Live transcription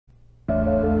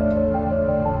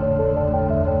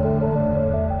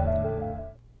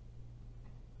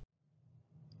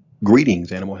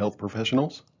Greetings, animal health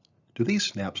professionals. Do these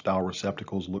snap-style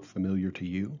receptacles look familiar to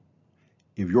you?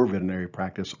 If your veterinary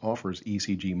practice offers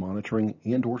ECG monitoring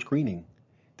and/or screening,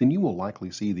 then you will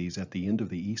likely see these at the end of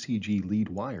the ECG lead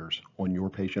wires on your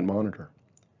patient monitor.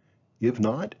 If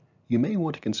not, you may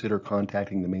want to consider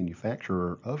contacting the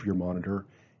manufacturer of your monitor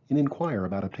and inquire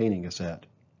about obtaining a set.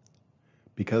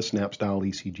 Because snap-style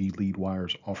ECG lead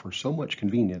wires offer so much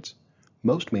convenience,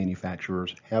 most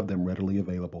manufacturers have them readily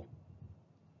available.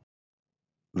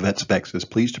 VetSpecs is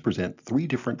pleased to present 3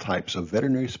 different types of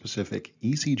veterinary-specific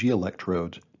ECG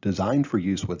electrodes designed for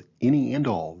use with any and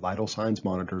all vital signs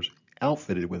monitors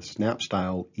outfitted with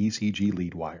snap-style ECG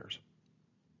lead wires.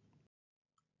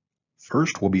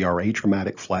 First will be our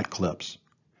Atraumatic flat clips.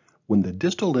 When the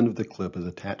distal end of the clip is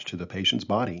attached to the patient's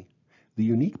body, the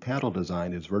unique paddle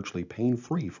design is virtually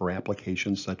pain-free for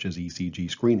applications such as ECG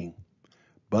screening.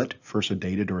 But for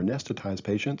sedated or anesthetized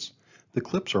patients, the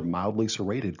clips are mildly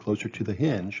serrated closer to the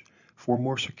hinge for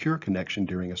more secure connection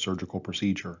during a surgical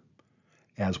procedure.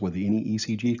 As with any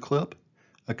ECG clip,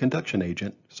 a conduction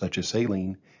agent, such as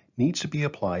saline, needs to be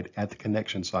applied at the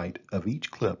connection site of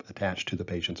each clip attached to the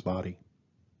patient's body.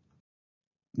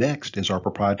 Next is our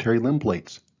proprietary limb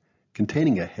plates.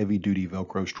 Containing a heavy-duty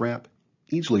Velcro strap,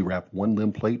 easily wrap one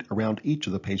limb plate around each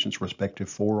of the patient's respective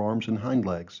forearms and hind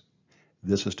legs.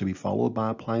 This is to be followed by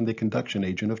applying the conduction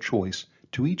agent of choice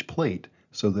to each plate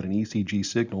so that an ECG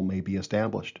signal may be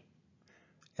established.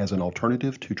 As an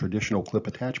alternative to traditional clip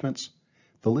attachments,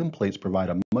 the limb plates provide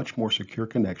a much more secure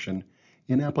connection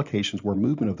in applications where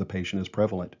movement of the patient is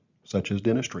prevalent, such as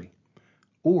dentistry,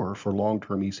 or for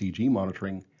long-term ECG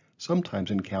monitoring, sometimes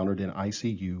encountered in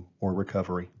ICU or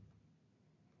recovery.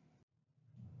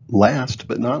 Last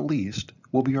but not least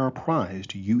will be our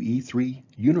prized UE3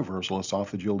 Universal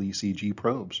Esophageal ECG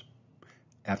probes.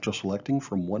 After selecting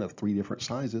from one of 3 different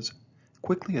sizes,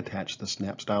 quickly attach the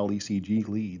snap-style ECG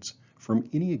leads from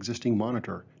any existing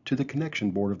monitor to the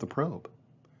connection board of the probe.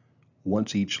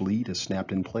 Once each lead is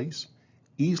snapped in place,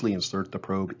 easily insert the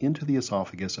probe into the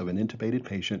esophagus of an intubated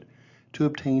patient to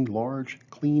obtain large,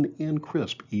 clean, and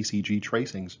crisp ECG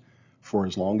tracings for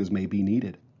as long as may be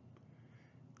needed.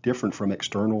 Different from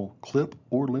external clip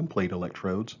or limb plate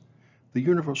electrodes, the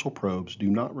universal probes do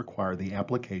not require the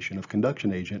application of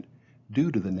conduction agent due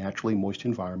to the naturally moist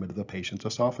environment of the patient's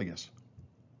esophagus.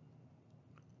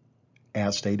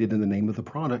 As stated in the name of the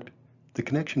product, the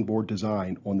connection board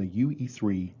design on the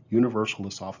UE3 Universal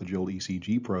Esophageal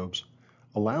ECG probes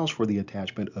allows for the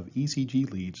attachment of ECG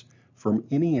leads from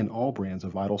any and all brands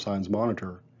of vital signs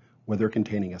monitor, whether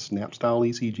containing a snap-style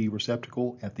ECG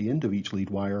receptacle at the end of each lead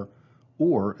wire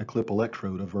or a clip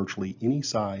electrode of virtually any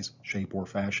size, shape, or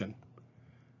fashion.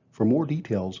 For more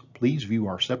details, please view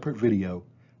our separate video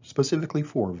specifically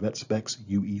for VetSpecs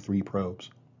UE3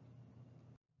 probes.